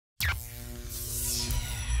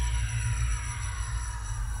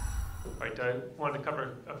Right, I wanted to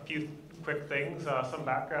cover a few quick things, some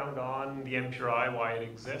background on the NPRI, why it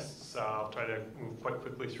exists. I'll try to move quite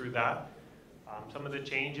quickly through that. Some of the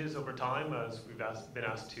changes over time, as we've been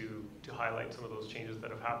asked to highlight some of those changes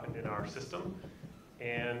that have happened in our system.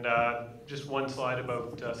 And just one slide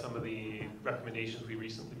about some of the recommendations we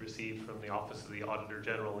recently received from the Office of the Auditor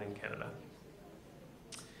General in Canada.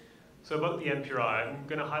 So about the NPRI, I'm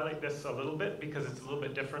going to highlight this a little bit because it's a little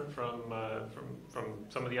bit different from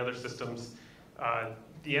some of the other systems.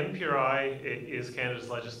 The NPRI is Canada's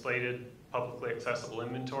legislated, publicly accessible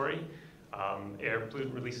inventory, air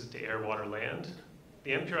pollutant releases to air, water, land.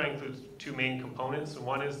 The NPRI includes two main components, and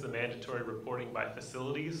one is the mandatory reporting by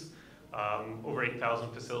facilities, over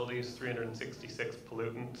 8,000 facilities, 366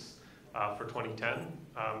 pollutants for 2010.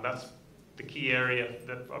 That's the key area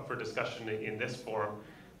for discussion in this forum.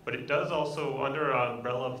 But it does also, under our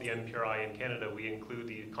umbrella of the NPRI in Canada, we include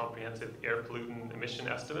the comprehensive air pollutant emission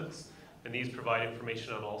estimates, and these provide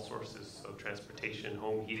information on all sources, so transportation,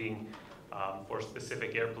 home heating, for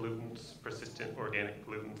specific air pollutants, persistent organic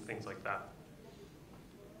pollutants, things like that.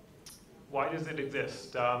 Why does it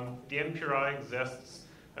exist? The NPRI exists,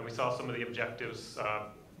 and we saw some of the objectives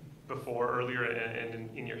earlier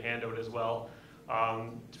and in your handout as well.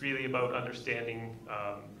 It's really about understanding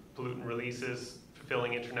pollutant releases,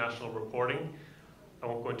 fulfilling international reporting. I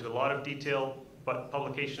won't go into a lot of detail, but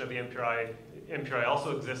publication of the NPRI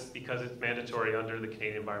also exists because it's mandatory under the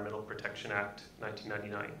Canadian Environmental Protection Act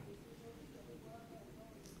 1999.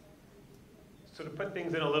 So to put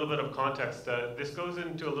things in a little bit of context, this goes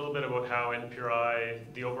into a little bit about how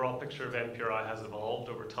NPRI, the overall picture of NPRI has evolved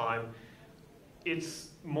over time.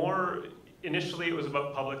 It's more, initially it was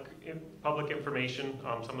about public information,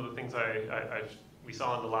 some of the things we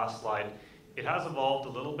saw on the last slide. It has evolved a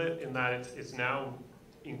little bit in that it's now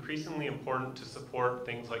increasingly important to support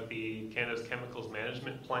things like the Canada's Chemicals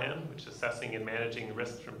Management Plan, which is assessing and managing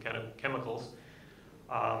risks from chemicals,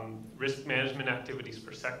 risk management activities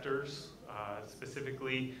for sectors,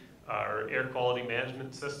 specifically our air quality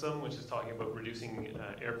management system, which is talking about reducing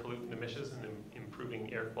air pollutant emissions and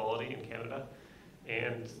improving air quality in Canada,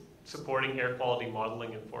 and supporting air quality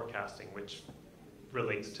modeling and forecasting, which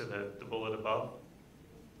relates to the bullet above.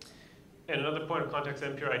 And another point of context,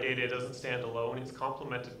 NPRI data doesn't stand alone. It's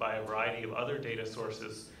complemented by a variety of other data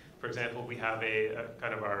sources. For example, we have a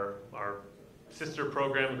kind of our sister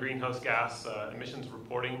program, greenhouse gas emissions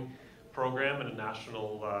reporting program, and a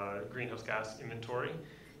national greenhouse gas inventory,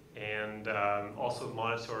 and also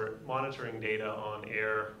monitoring data on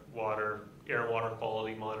air water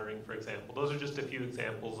quality monitoring, for example. Those are just a few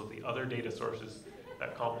examples of the other data sources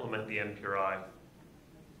that complement the NPRI.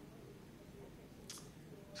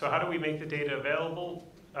 So how do we make the data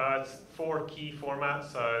available? It's 4 key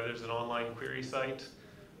formats. There's an online query site,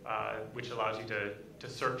 which allows you to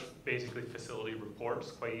search basically facility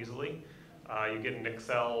reports quite easily. You get an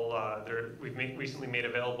Excel, we've recently made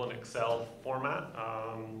available an Excel format,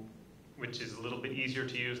 which is a little bit easier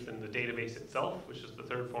to use than the database itself, which is the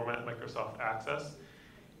third format, Microsoft Access.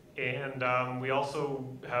 And we also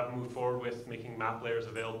have moved forward with making map layers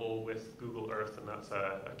available with Google Earth, and that's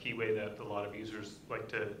a key way that a lot of users like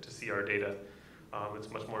to see our data. It's a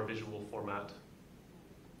much more visual format.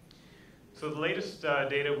 So the latest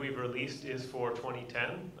data we've released is for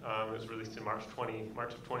 2010. It was released in March of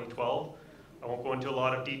 2012. I won't go into a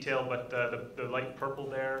lot of detail, but the light purple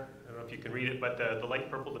there, I don't know if you can read it, but the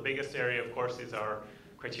light purple, the biggest area, of course, is our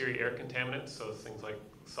criteria air contaminants, so things like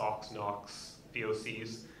SOx, NOx,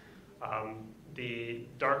 VOCs. The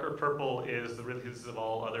darker purple is the releases of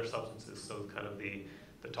all other substances, so kind of the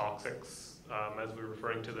toxics, as we're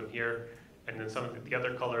referring to them here. And then some of the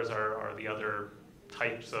other colors are the other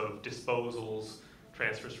types of disposals,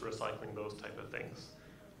 transfers for recycling, those type of things.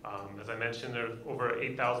 As I mentioned, there are over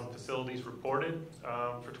 8,000 facilities reported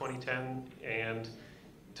for 2010, and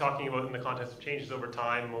talking about in the context of changes over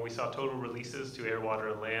time, when we saw total releases to air, water,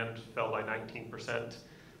 and land fell by 19%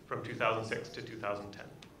 from 2006 to 2010.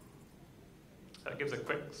 That gives a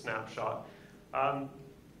quick snapshot. I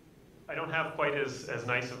don't have quite as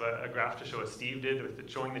nice of a graph to show as Steve did with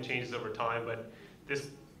showing the changes over time, but this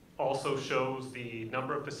also shows the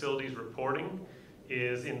number of facilities reporting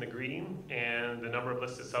is in the green, and the number of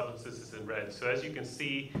listed substances is in red. So as you can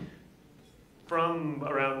see, from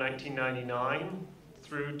around 1999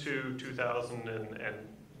 through to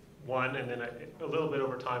 2001, and then a little bit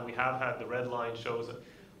over time, we have had the red line shows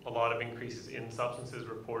a lot of increases in substances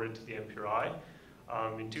reported to the NPRI.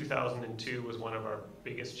 In 2002 was one of our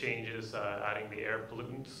biggest changes, adding the air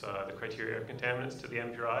pollutants, the criteria air contaminants to the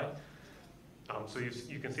NPRI. So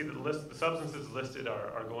you can see that the substances listed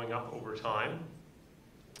are going up over time.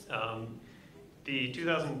 The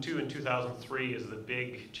 2002 and 2003 is the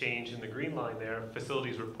big change in the green line there,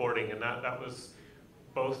 facilities reporting, and that was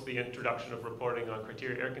both the introduction of reporting on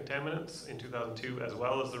criteria air contaminants in 2002, as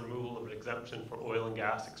well as the removal of an exemption for oil and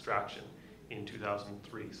gas extraction in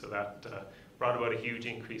 2003. So that brought about a huge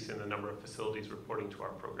increase in the number of facilities reporting to our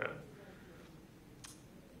program.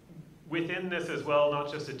 Within this as well,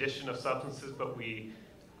 not just addition of substances, but we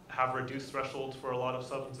have reduced thresholds for a lot of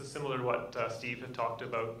substances, similar to what Steve had talked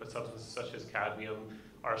about, but substances such as cadmium,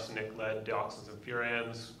 arsenic, lead, dioxins, and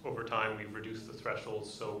furans. Over time, we've reduced the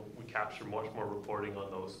thresholds, so we capture much more reporting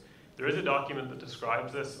on those. There is a document that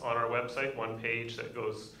describes this on our website, one page that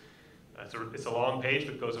goes, it's a long page,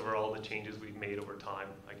 but goes over all the changes we've made over time.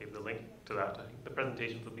 I gave the link to that. I think the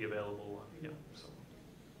presentations will be available. Yeah, so.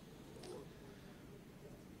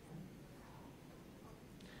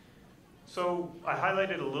 So I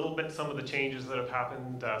highlighted a little bit some of the changes that have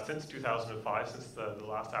happened since 2005, since the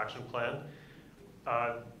last action plan.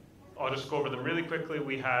 I'll just go over them really quickly.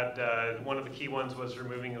 We had, one of the key ones was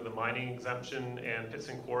removing of the mining exemption and pits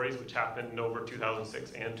and quarries, which happened over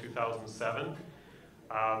 2006 and 2007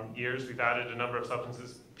 years. We've added a number of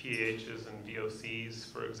substances, PAHs and VOCs,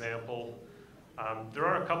 for example. There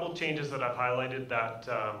are a couple changes that I've highlighted that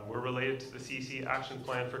were related to the CC action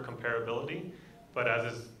plan for comparability. But as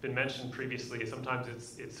has been mentioned previously, sometimes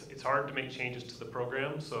it's hard to make changes to the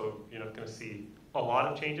program, so you're not going to see a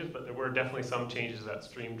lot of changes, but there were definitely some changes that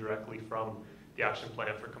streamed directly from the action plan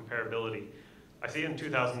for comparability. I see in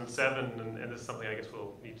 2007, and this is something I guess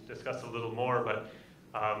we'll need to discuss a little more, but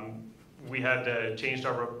we had changed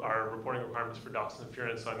our reporting requirements for dioxins and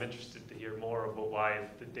furans, so I'm interested to hear more about why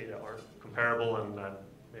the data aren't comparable, and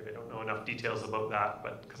maybe I don't know enough details about that,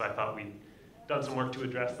 but because I thought we'd done some work to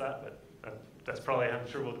address that, but that's probably, I'm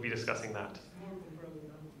sure we'll be discussing that.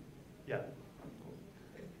 Yeah.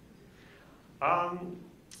 A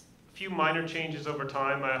few minor changes over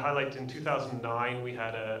time. I highlight in 2009 we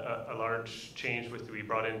had a large change we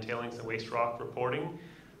brought in tailings and waste rock reporting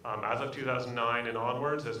as of 2009 and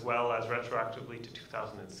onwards, as well as retroactively to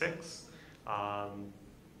 2006.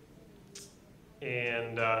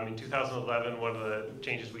 In 2011, one of the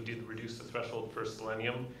changes we did reduce the threshold for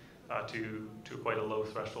selenium to quite a low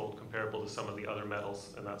threshold comparable to some of the other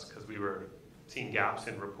metals, and that's because we were seeing gaps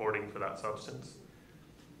in reporting for that substance.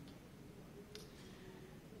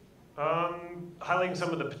 Highlighting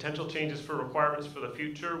some of the potential changes for requirements for the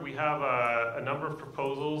future, we have a number of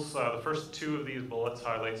proposals. The first two of these bullets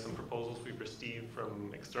highlight some proposals we've received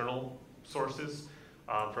from external sources,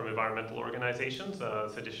 from environmental organizations.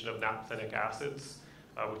 This addition of naphthenic acids,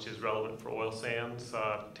 which is relevant for oil sands,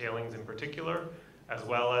 tailings in particular, as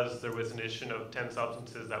well as there was an addition of 10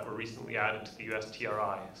 substances that were recently added to the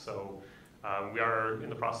USTRI. So we are in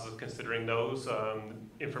the process of considering those.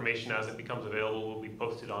 Information as it becomes available will be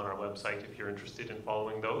posted on our website if you're interested in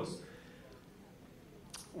following those.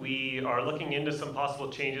 We are looking into some possible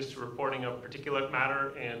changes to reporting of particulate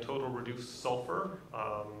matter and total reduced sulfur,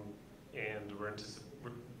 and we're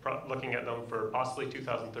looking at them for possibly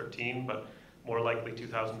 2013, but more likely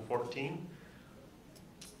 2014.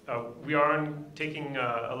 We are taking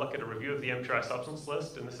a look at a review of the NPRI substance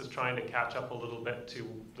list, and this is trying to catch up a little bit to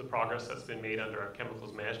the progress that's been made under our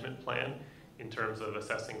chemicals management plan in terms of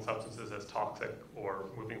assessing substances as toxic or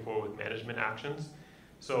moving forward with management actions.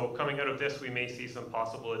 So coming out of this, we may see some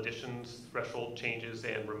possible additions, threshold changes,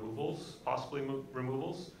 and removals, possibly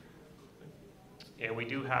removals. And we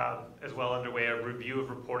do have as well underway a review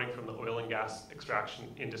of reporting from the oil and gas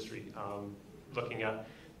extraction industry, looking at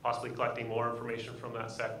possibly collecting more information from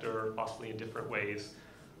that sector, possibly in different ways.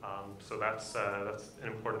 So that's an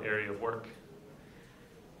important area of work.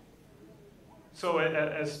 So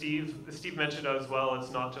as Steve mentioned as well, it's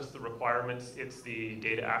not just the requirements, it's the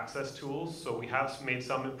data access tools. So we have made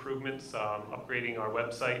some improvements, upgrading our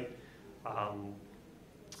website,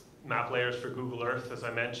 map layers for Google Earth, as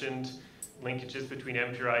I mentioned, linkages between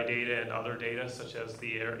NPRI data and other data, such as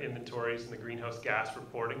the air inventories and the greenhouse gas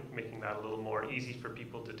reporting, making that a little more easy for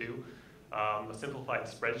people to do. A simplified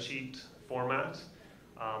spreadsheet format,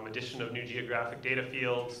 addition of new geographic data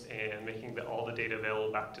fields, and making all the data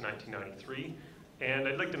available back to 1993. And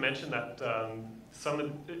I'd like to mention that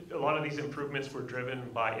a lot of these improvements were driven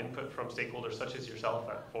by input from stakeholders such as yourself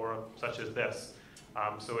at forums such as this.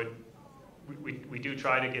 We do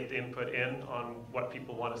try to get the input in on what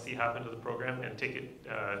people want to see happen to the program and take it,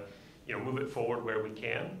 move it forward where we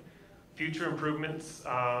can. Future improvements,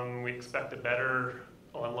 we expect a better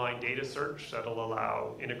online data search that'll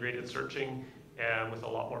allow integrated searching and with a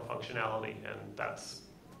lot more functionality. And that's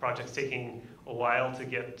project's taking a while to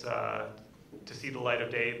get to see the light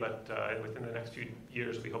of day, but within the next few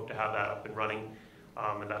years we hope to have that up and running,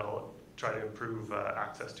 and that'll try to improve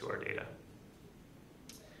access to our data.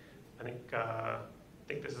 I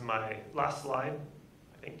think this is my last slide,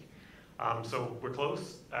 I think. So we're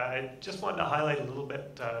close. I just wanted to highlight a little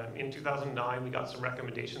bit. In 2009, we got some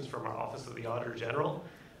recommendations from our Office of the Auditor General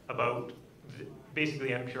about basically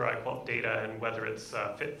NPRI data and whether it's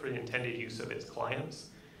fit for the intended use of its clients.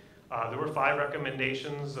 There were 5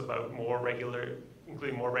 recommendations about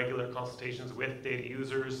including more regular consultations with data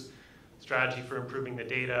users, strategy for improving the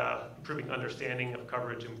data, improving understanding of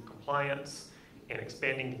coverage and compliance, and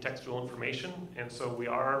expanding contextual information. And so we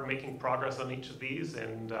are making progress on each of these,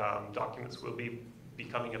 and documents will be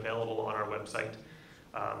becoming available on our website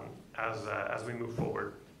as we move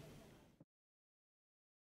forward.